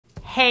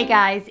Hey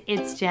guys,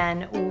 it's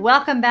Jen.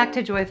 Welcome back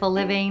to Joyful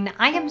Living.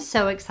 I am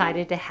so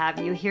excited to have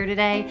you here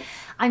today.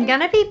 I'm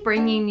gonna be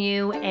bringing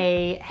you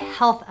a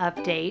health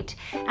update,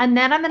 and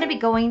then I'm gonna be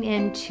going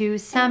into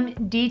some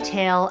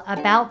detail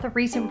about the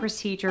recent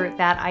procedure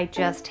that I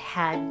just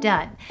had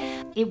done.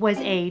 It was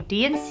a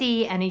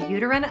D&C and a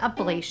uterine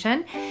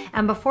ablation.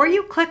 And before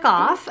you click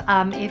off,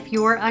 if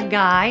you're a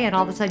guy and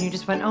all of a sudden you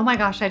just went, oh my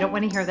gosh, I don't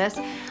want to hear this,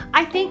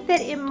 I think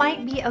that it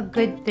might be a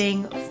good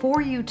thing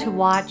for you to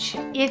watch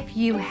if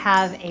you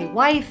have a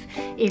wife,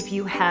 if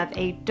you have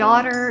a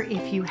daughter,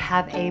 if you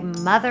have a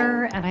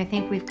mother, and I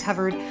think we've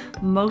covered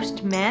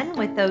most men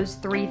with those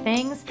three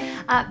things,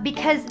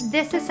 because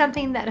this is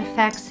something that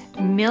affects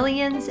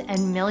millions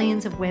and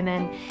millions of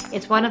women.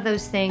 It's one of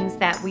those things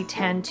that we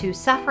tend to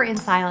suffer in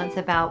silence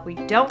about. We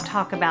don't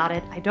talk about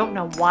it. I don't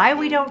know why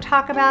we don't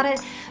talk about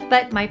it,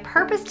 but my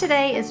purpose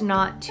today is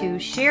not to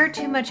share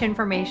too much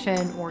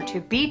information or to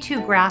be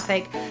too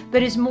graphic,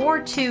 but is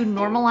more to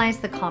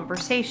normalize the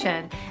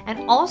conversation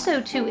and also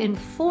to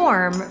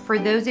inform for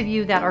those of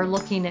you that are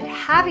looking at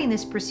having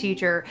this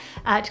procedure,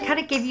 to kind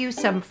of give you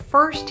some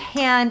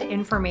first-hand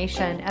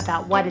information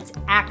about what it's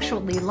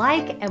actually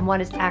like and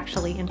what is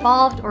actually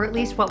involved, or at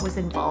least what was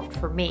involved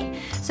for me.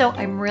 So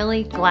I'm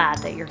really glad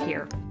that you're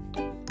here.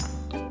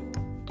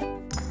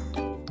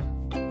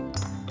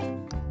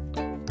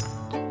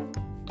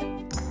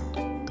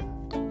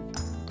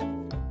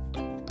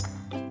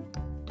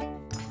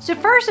 So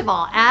first of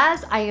all,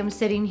 as I am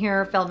sitting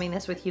here filming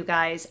this with you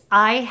guys,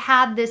 I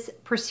had this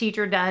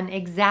procedure done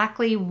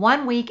exactly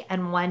 1 week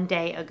and 1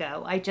 day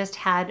ago. I just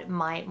had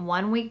my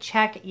 1 week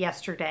check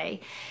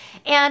yesterday.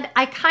 And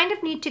I kind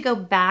of need to go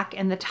back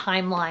in the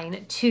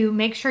timeline to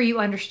make sure you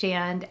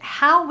understand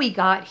how we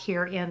got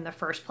here in the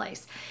first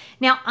place.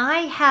 Now,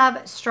 I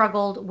have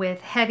struggled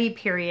with heavy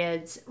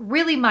periods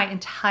really my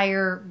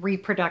entire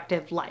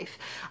reproductive life.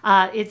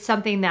 It's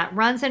something that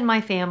runs in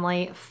my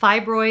family.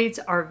 Fibroids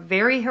are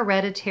very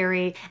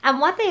hereditary,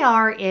 and what they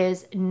are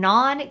is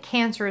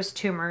non-cancerous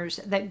tumors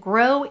that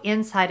grow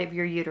inside of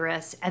your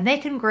uterus, and they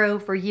can grow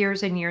for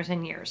years and years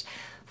and years.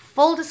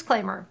 Full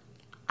disclaimer,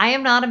 I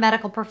am not a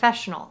medical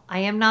professional. I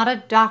am not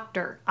a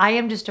doctor. I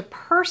am just a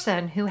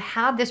person who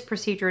had this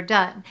procedure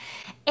done.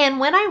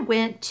 And when I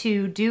went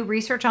to do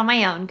research on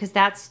my own, because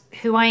that's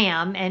who I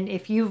am, and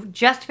if you've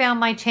just found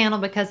my channel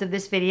because of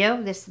this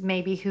video, this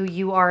may be who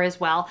you are as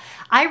well,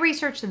 I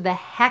researched the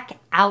heck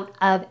out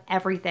of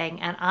everything,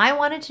 and I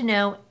wanted to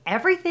know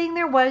everything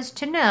there was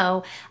to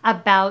know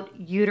about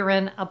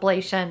uterine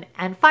ablation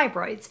and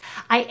fibroids.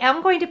 I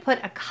am going to put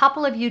a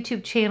couple of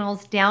YouTube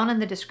channels down in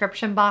the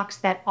description box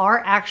that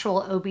are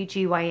actual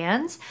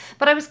OBGYNs,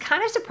 but I was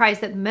kind of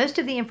surprised that most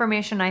of the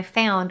information I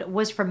found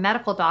was from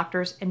medical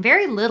doctors and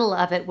very little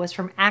of it was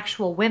from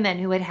actual women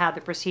who had had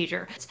the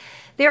procedure.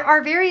 There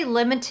are very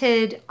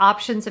limited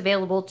options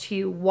available to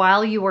you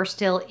while you are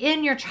still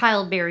in your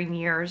childbearing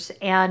years,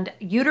 and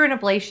uterine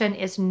ablation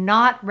is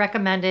not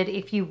recommended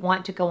if you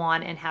want to go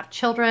on and have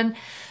children.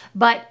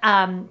 But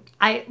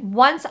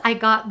once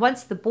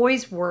the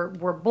boys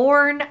were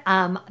born,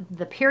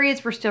 the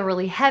periods were still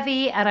really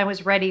heavy and I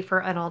was ready for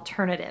an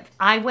alternative.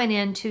 I went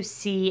in to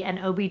see an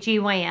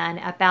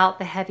OBGYN about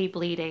the heavy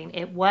bleeding.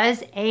 It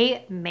was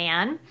a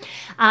man.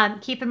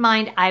 Keep in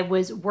mind, I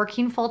was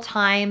working full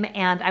time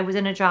and I was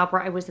in a job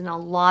where I was in a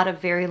lot of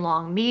very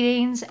long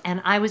meetings,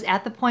 and I was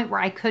at the point where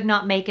I could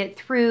not make it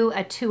through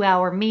a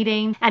 2-hour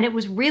meeting, and it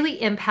was really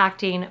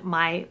impacting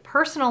my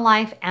personal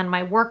life and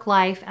my work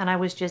life, and I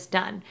was just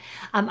done.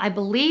 I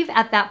believe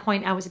at that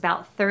point I was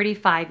about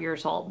 35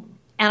 years old.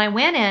 And I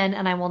went in,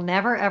 and I will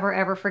never, ever,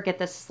 ever forget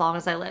this as long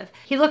as I live.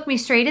 He looked me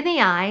straight in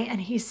the eye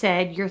and he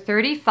said, "You're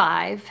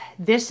 35,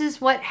 this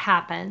is what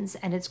happens,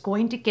 and it's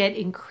going to get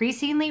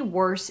increasingly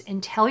worse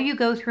until you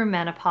go through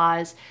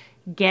menopause.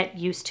 Get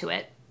used to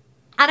it."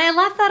 And I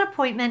left that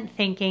appointment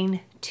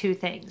thinking two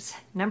things.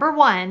 Number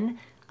one,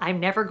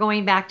 I'm never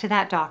going back to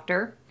that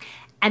doctor.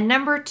 And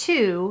number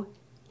two,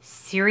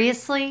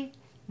 seriously?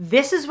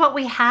 This is what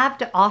we have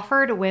to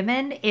offer to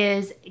women,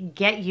 is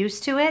get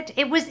used to it.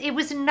 It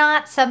was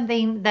not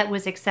something that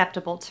was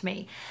acceptable to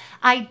me.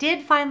 I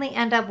did finally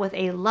end up with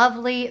a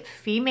lovely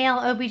female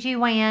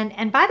OBGYN.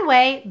 And by the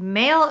way,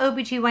 male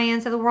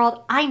OBGYNs of the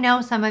world, I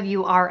know some of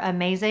you are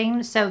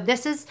amazing. So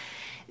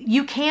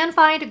you can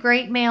find a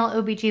great male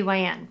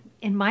OBGYN.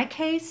 In my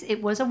case,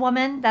 it was a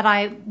woman that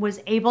I was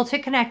able to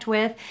connect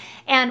with,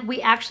 and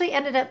we actually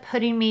ended up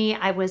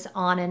I was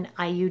on an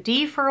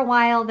IUD for a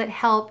while that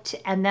helped,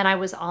 and then I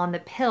was on the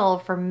pill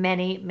for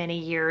many, many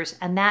years,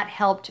 and that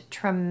helped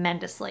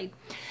tremendously.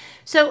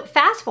 So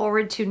fast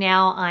forward to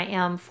now, I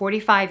am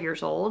 45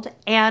 years old,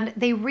 and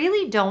they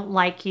really don't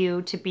like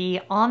you to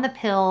be on the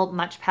pill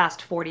much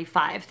past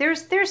 45.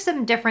 There's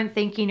some different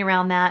thinking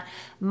around that.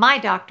 My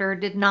doctor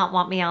did not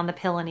want me on the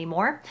pill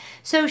anymore.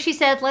 So she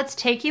said, let's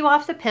take you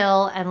off the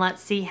pill and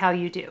let's see how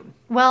you do.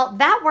 Well,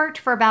 that worked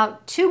for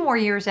about 2 more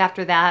years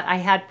after that. I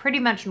had pretty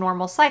much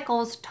normal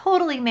cycles,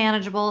 totally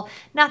manageable,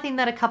 nothing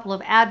that a couple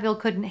of Advil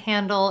couldn't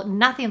handle,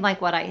 nothing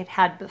like what I had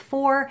had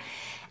before.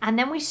 And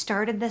then we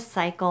started the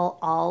cycle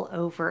all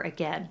over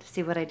again.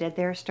 See what I did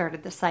there?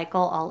 Started the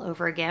cycle all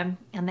over again.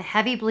 And the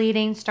heavy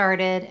bleeding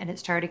started, and it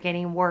started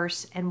getting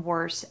worse and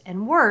worse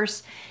and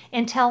worse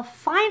until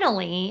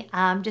finally,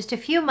 just a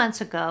few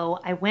months ago,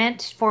 I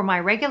went for my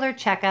regular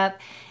checkup,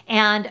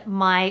 and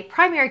my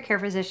primary care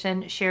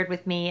physician shared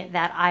with me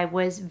that I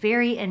was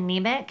very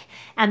anemic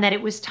and that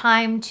it was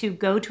time to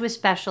go to a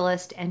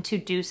specialist and to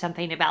do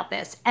something about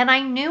this. And I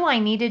knew I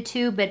needed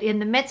to, but in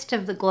the midst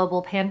of the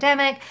global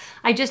pandemic,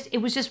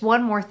 it was just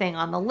one more thing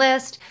on the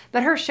list.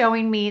 But her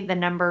showing me the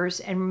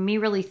numbers and me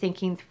really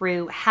thinking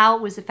through how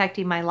it was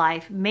affecting my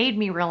life made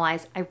me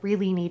realize I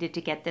really needed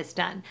to get this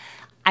done.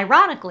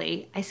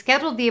 Ironically, I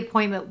scheduled the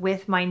appointment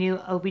with my new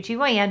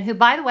OBGYN, who,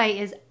 by the way,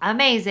 is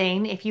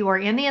amazing. If you are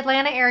in the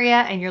Atlanta area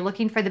and you're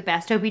looking for the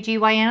best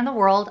OBGYN in the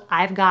world,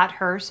 I've got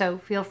her, so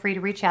feel free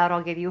to reach out.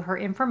 I'll give you her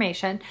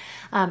information.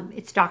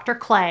 It's Dr.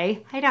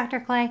 Clay. Hi, Dr.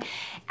 Clay.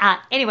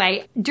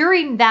 Anyway,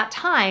 during that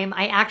time,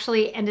 I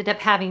actually ended up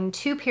having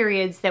 2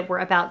 periods that were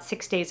about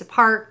 6 days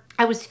apart.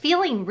 I was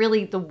feeling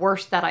really the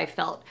worst that I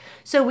felt.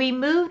 So we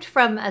moved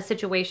from a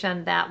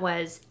situation that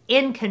was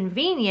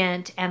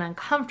inconvenient and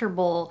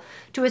uncomfortable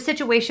to a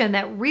situation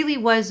that really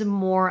was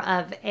more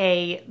of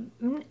a,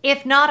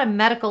 if not a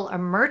medical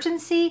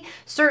emergency,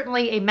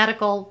 certainly a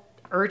medical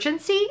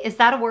urgency. Is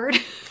that a word?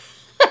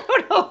 I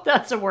don't know if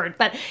that's a word,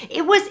 but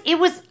it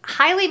was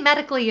highly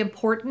medically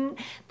important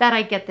that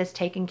I get this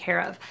taken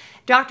care of.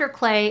 Dr.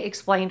 Clay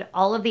explained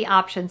all of the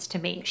options to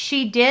me.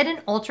 She did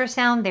an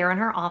ultrasound there in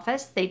her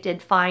office. They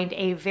did find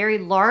a very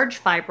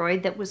large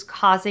fibroid that was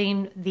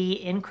causing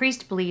the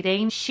increased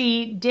bleeding.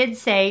 She did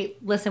say,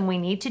 listen, we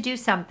need to do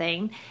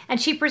something. And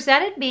she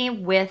presented me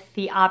with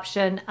the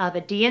option of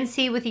a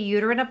DNC with a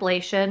uterine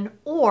ablation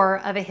or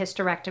of a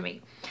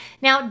hysterectomy.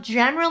 Now,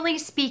 generally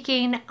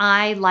speaking,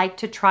 I like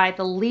to try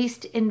the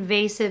least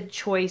invasive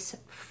choice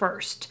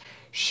first.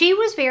 She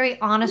was very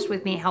honest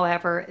with me,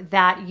 however,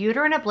 that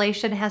uterine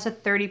ablation has a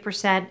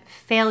 30%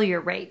 failure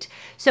rate.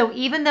 So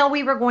even though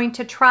we were going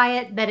to try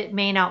it, that it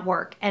may not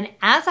work. And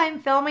as I'm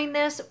filming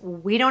this,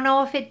 we don't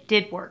know if it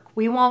did work.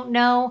 We won't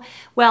know.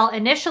 Well,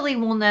 initially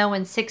we'll know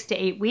in 6 to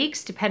 8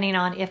 weeks, depending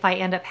on if I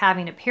end up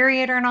having a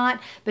period or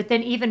not. But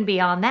then even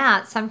beyond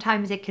that,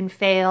 sometimes it can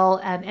fail.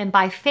 And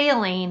by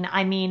failing,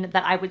 I mean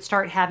that I would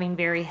start having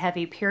very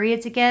heavy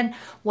periods again.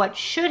 What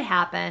should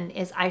happen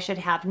is I should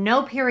have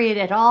no period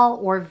at all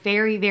or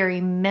very, very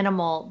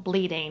minimal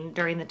bleeding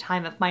during the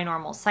time of my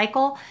normal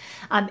cycle.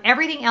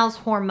 Everything else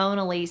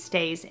hormonally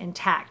stays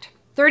intact.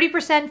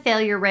 30%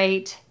 failure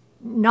rate,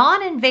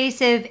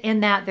 non-invasive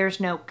in that there's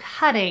no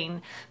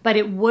cutting, but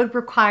it would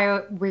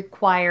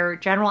require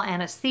general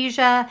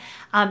anesthesia.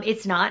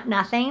 It's not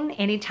nothing.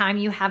 Anytime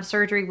you have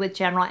surgery with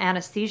general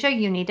anesthesia,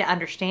 you need to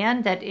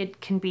understand that it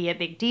can be a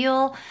big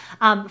deal.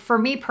 For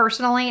me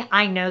personally,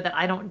 I know that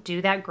I don't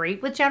do that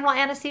great with general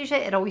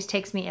anesthesia. It always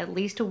takes me at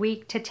least a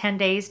week to 10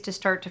 days to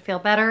start to feel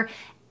better.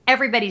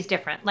 Everybody's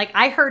different. Like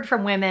I heard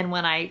from women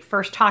when I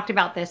first talked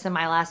about this in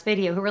my last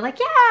video who were like,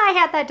 yeah, I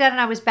had that done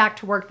and I was back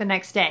to work the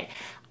next day.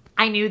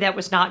 I knew that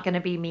was not going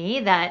to be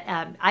me, that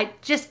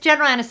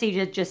general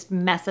anesthesia just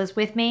messes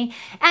with me,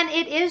 and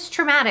it is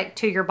traumatic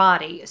to your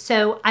body.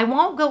 So I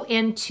won't go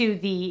into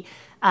the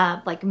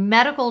like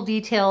medical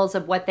details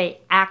of what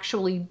they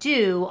actually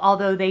do,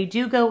 although they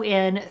do go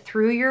in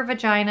through your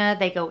vagina,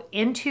 they go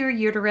into your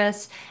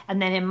uterus,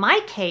 and then in my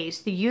case,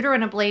 the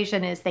uterine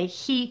ablation is they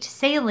heat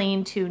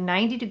saline to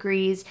 90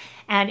 degrees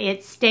and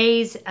it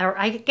stays, or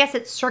I guess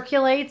it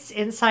circulates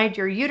inside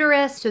your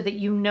uterus so that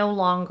you no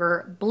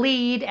longer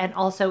bleed, and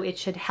also it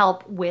should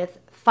help with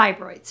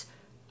fibroids.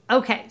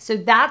 Okay, so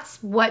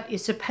that's what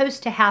is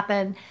supposed to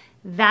happen.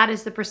 That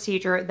is the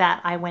procedure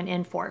that I went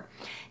in for.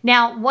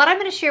 Now, what I'm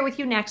going to share with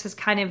you next is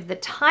kind of the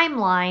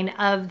timeline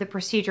of the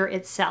procedure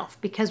itself,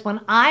 because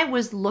when I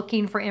was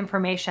looking for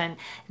information,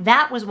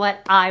 that was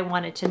what I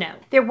wanted to know.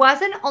 There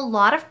wasn't a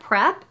lot of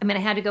prep. I mean, I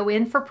had to go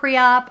in for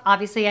pre-op.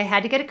 Obviously, I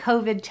had to get a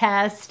COVID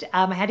test.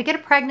 I had to get a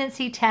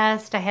pregnancy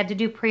test. I had to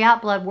do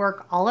pre-op blood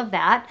work, all of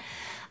that.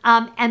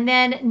 And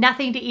then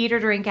nothing to eat or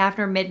drink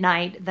after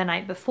midnight the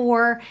night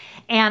before.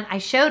 And I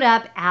showed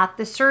up at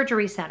the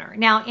surgery center.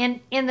 Now,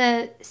 in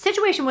the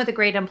situation with the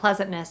great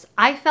unpleasantness,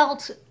 I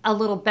felt a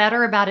little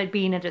better about it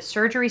being at a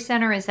surgery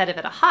center instead of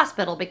at a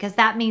hospital, because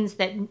that means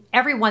that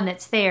everyone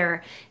that's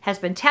there has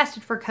been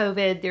tested for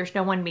COVID. There's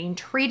no one being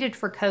treated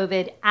for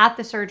COVID at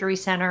the surgery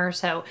center.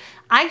 So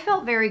I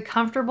felt very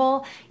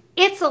comfortable.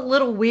 It's a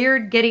little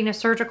weird getting a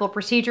surgical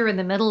procedure in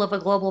the middle of a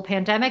global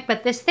pandemic,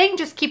 but this thing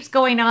just keeps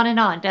going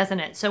on, doesn't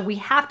it? So we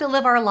have to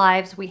live our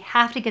lives. We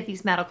have to get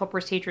these medical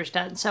procedures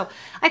done. So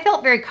I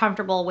felt very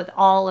comfortable with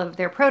all of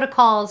their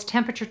protocols,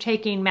 temperature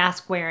taking,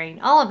 mask wearing,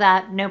 all of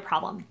that, no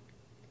problem.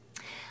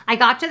 I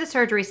got to the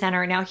surgery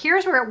center. Now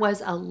here's where it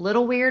was a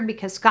little weird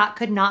because Scott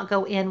could not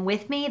go in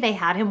with me. They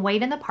had him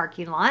wait in the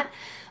parking lot.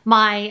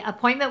 My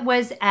appointment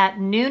was at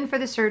noon for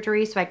the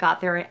surgery, so I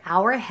got there an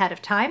hour ahead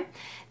of time.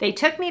 They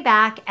took me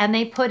back and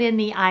they put in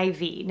the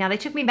IV. Now they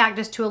took me back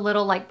just to a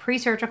little like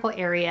pre-surgical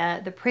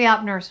area. The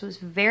pre-op nurse was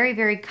very,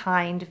 very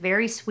kind,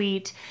 very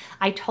sweet.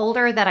 I told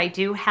her that I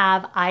do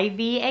have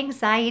IV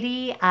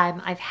anxiety.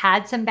 I've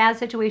had some bad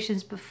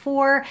situations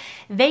before.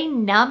 They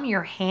numb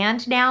your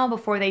hand now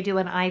before they do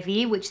an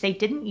IV, which they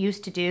didn't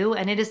used to do,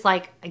 and it is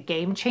like a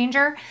game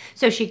changer.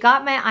 So she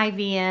got my IV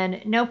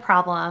in, no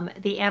problem.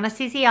 The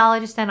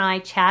anesthesiologist and I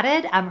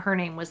chatted. Her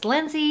name was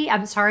Lindsay.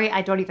 I'm sorry,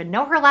 I don't even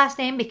know her last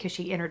name because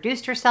she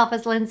introduced herself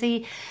as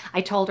Lindsay. I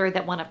told her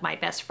that one of my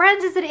best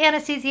friends is an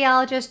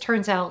anesthesiologist.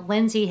 Turns out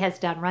Lindsay has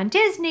done Run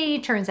Disney.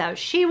 Turns out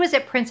she was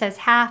at Princess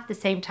Half the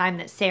same time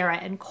that Sarah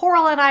and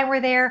Coral and I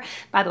were there.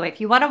 By the way, if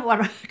you want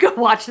to go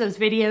watch those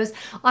videos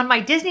on my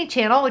Disney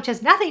channel, which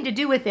has nothing to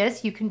do with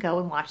this, you can go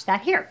and watch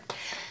that here.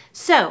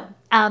 So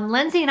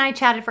Lindsay and I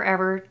chatted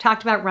forever,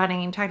 talked about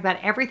running, talked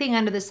about everything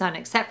under the sun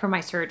except for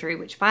my surgery,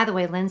 which, by the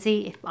way,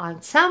 Lindsay, if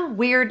on some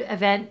weird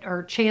event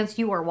or chance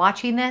you are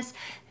watching this,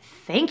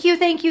 thank you,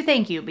 thank you,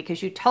 thank you,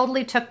 because you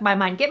totally took my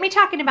mind. Get me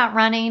talking about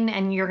running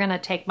and you're going to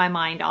take my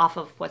mind off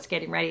of what's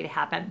getting ready to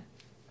happen.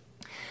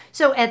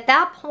 So at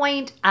that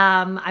point,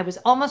 I was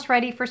almost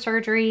ready for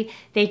surgery.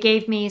 They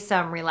gave me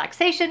some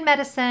relaxation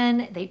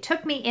medicine. They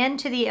took me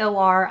into the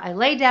OR. I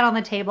laid down on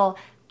the table.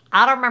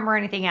 I don't remember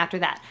anything after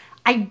that.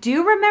 I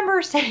do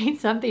remember saying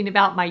something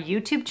about my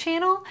YouTube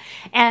channel,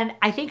 and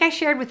I think I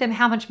shared with them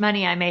how much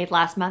money I made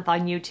last month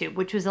on YouTube,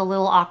 which was a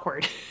little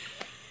awkward.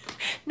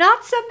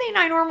 Not something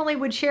I normally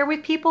would share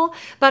with people,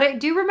 but I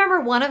do remember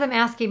one of them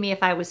asking me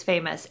if I was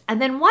famous.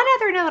 And then one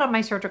other note on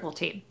my surgical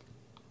team,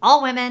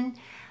 all women.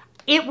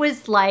 It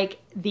was like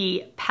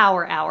the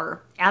power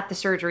hour at the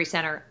surgery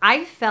center.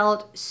 I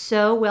felt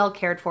so well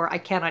cared for. I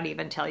cannot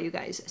even tell you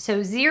guys.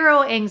 So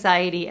zero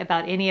anxiety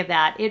about any of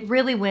that. It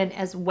really went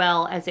as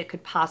well as it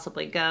could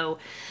possibly go.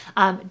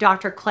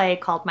 Dr. Clay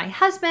called my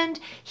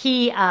husband.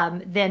 He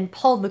then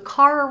pulled the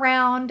car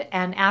around,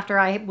 and after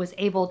I was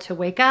able to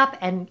wake up,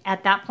 and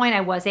at that point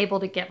I was able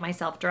to get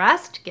myself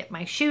dressed, get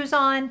my shoes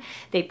on,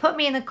 they put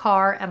me in the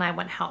car and I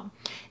went home.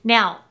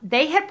 Now,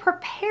 they had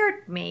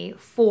prepared me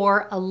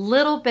for a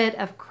little bit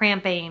of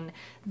cramping,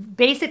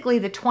 basically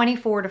the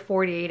 24 to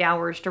 48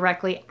 hours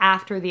directly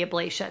after the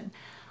ablation.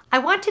 I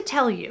want to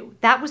tell you,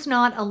 that was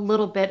not a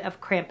little bit of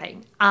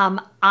cramping.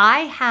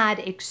 I had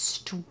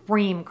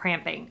extreme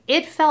cramping.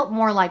 It felt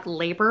more like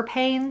labor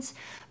pains,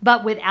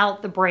 but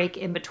without the break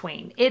in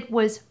between. It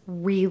was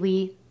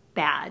really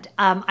bad.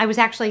 I was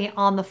actually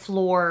on the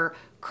floor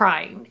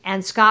crying,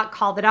 and Scott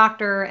called the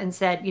doctor and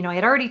said, you know, I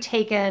had already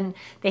taken,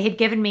 they had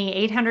given me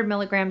 800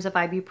 milligrams of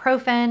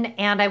ibuprofen,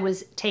 and I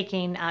was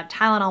taking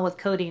Tylenol with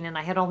codeine, and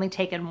I had only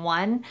taken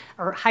one,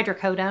 or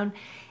hydrocodone.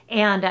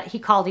 And he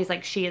called, he's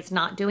like, she is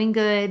not doing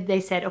good. They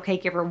said, okay,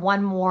 give her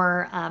one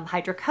more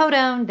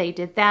hydrocodone. They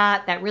did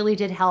that. That really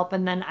did help.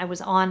 And then I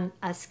was on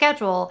a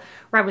schedule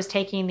where I was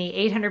taking the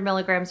 800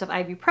 milligrams of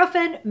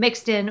ibuprofen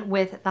mixed in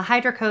with the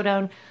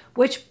hydrocodone,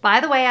 which, by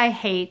the way, I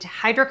hate.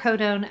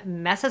 Hydrocodone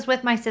messes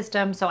with my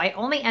system. So I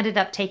only ended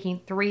up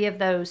taking 3 of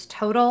those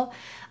total.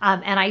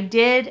 And I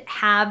did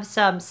have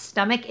some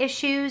stomach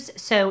issues.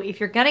 So if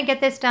you're going to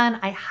get this done,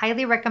 I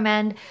highly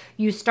recommend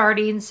you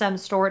starting some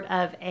sort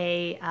of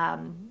a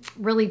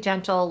really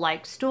gentle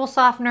like stool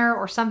softener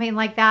or something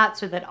like that,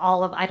 so that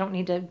I don't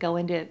need to go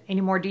into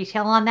any more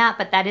detail on that,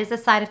 but that is a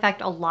side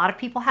effect a lot of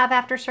people have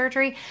after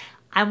surgery.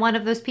 I'm one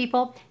of those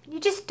people.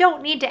 You just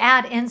don't need to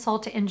add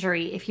insult to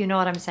injury, if you know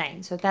what I'm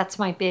saying. So that's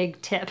my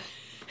big tip.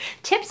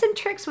 Tips and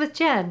tricks with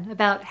Jen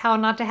about how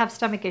not to have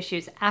stomach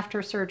issues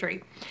after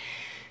surgery.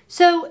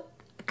 So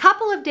a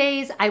couple of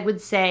days, I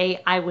would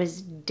say I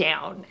was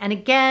down. And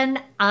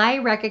again, I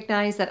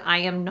recognize that I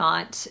am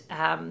not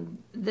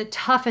the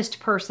toughest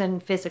person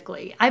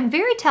physically. I'm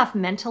very tough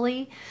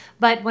mentally,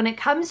 but when it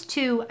comes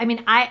to, I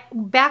mean,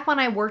 back when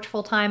I worked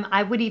full time,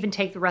 I would even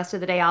take the rest of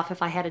the day off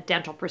if I had a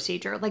dental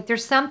procedure. Like,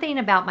 there's something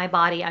about my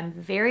body. I'm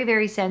very,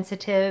 very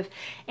sensitive,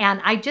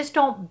 and I just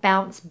don't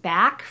bounce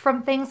back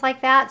from things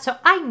like that. So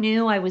I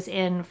knew I was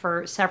in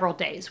for several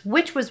days,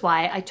 which was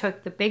why I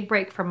took the big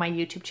break from my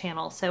YouTube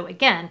channel. So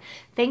again,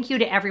 thank you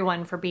to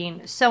everyone for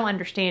being so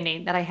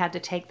understanding that I had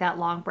to take that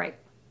long break.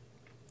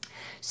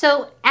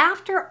 So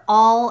after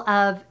all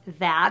of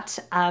that,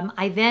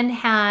 I then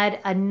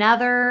had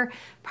another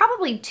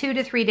probably 2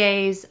 to 3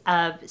 days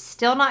of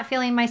still not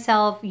feeling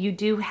myself. You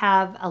do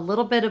have a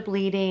little bit of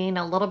bleeding,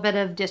 a little bit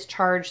of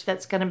discharge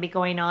that's going to be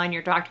going on.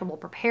 Your doctor will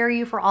prepare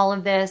you for all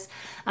of this.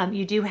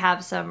 You do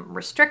have some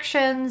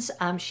restrictions.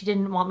 She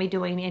didn't want me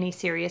doing any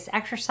serious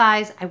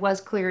exercise. I was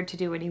cleared to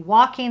do any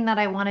walking that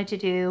I wanted to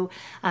do.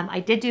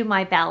 I did do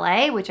my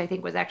ballet, which I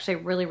think was actually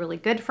really, really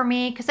good for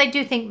me, because I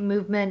do think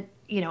movement,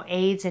 you know,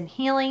 aids in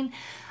healing.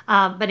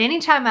 But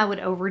anytime I would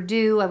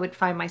overdo, I would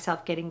find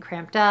myself getting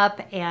cramped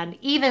up. And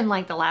even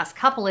like the last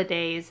couple of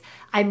days,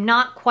 I'm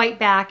not quite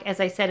back, as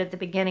I said at the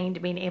beginning, to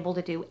being able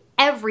to do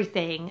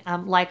everything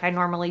like I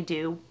normally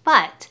do,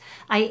 but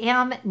I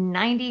am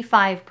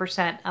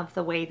 95% of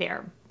the way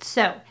there.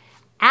 So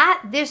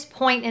at this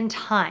point in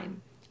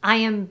time, I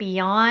am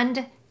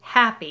beyond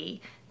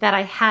happy that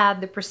I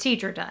had the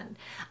procedure done.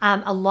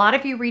 A lot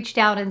of you reached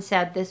out and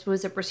said this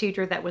was a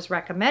procedure that was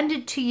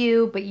recommended to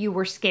you, but you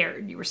were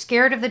scared. You were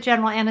scared of the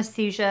general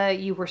anesthesia,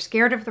 you were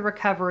scared of the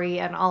recovery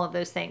and all of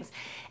those things.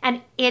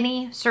 And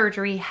any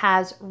surgery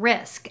has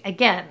risk.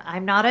 Again,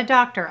 I'm not a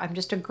doctor, I'm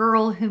just a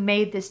girl who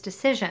made this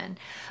decision.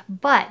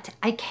 But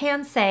I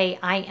can say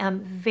I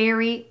am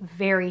very,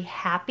 very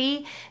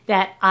happy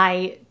that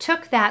I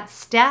took that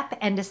step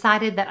and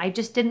decided that I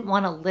just didn't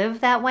want to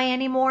live that way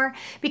anymore.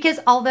 Because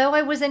although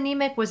I was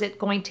anemic, was it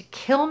going to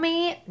kill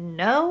me?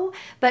 No.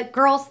 But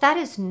girls, that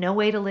is no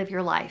way to live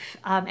your life.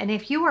 And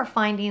if you are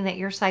finding that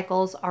your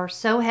cycles are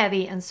so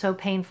heavy and so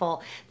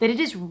painful that it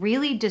is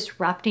really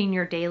disrupting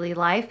your daily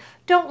life,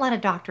 don't let a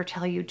doctor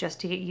tell you just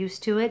to get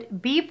used to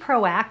it. Be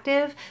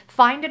proactive.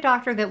 Find a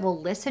doctor that will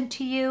listen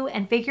to you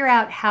and figure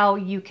out how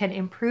you can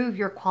improve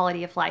your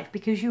quality of life,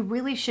 because you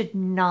really should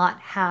not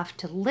have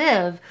to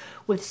live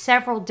with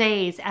several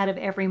days out of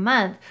every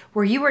month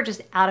where you are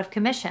just out of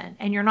commission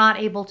and you're not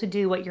able to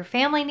do what your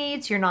family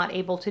needs, you're not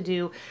able to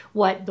do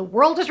what the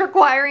world is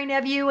requiring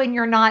of you, and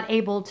you're not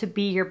able to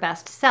be your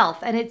best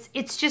self. And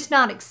it's just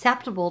not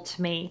acceptable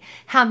to me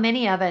how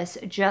many of us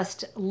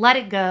just let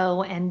it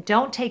go and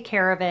don't take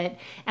care of it,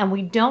 and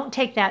we don't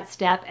take that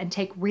step and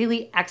take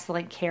really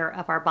excellent care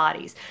of our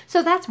bodies.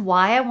 So that's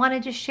why I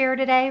wanted to share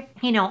today.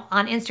 You know,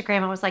 on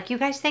Instagram, I was like, you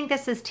guys think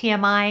this is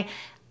TMI?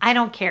 I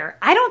don't care.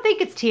 I don't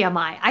think it's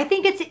TMI. I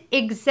think it's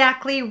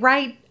exactly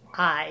right.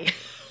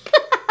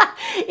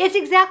 It's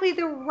exactly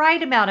the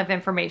right amount of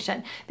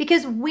information,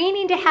 because we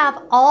need to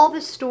have all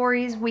the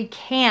stories we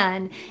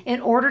can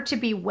in order to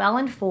be well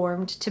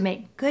informed, to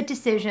make good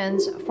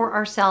decisions for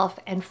ourselves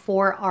and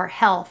for our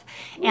health.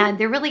 And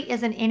there really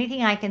isn't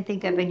anything I can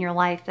think of in your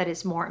life that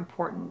is more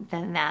important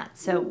than that.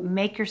 So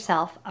make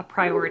yourself a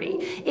priority.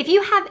 If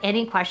you have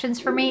any questions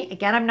for me,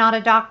 again, I'm not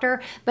a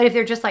doctor, but if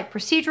they're just like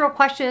procedural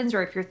questions,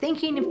 or if you're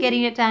thinking of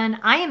getting it done,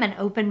 I am an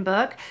open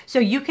book. So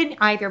you can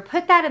either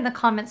put that in the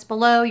comments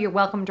below. You're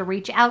welcome to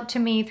reach out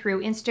to me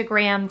through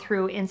Instagram,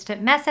 through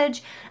instant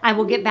message. I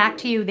will get back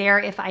to you there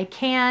if I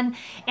can.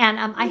 And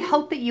I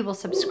hope that you will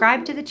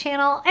subscribe to the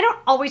channel. I don't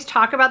always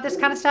talk about this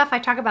kind of stuff. I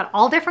talk about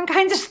all different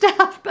kinds of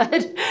stuff,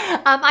 but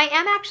I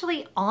am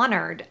actually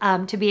honored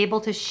to be able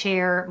to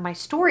share my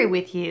story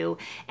with you.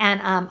 And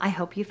I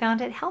hope you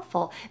found it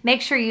helpful.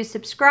 Make sure you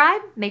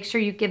subscribe. Make sure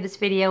you give this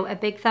video a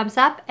big thumbs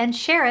up and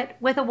share it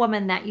with a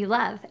woman that you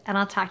love. And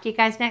I'll talk to you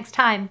guys next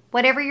time.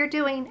 Whatever you're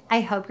doing,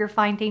 I hope you're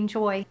finding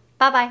joy.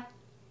 Bye-bye.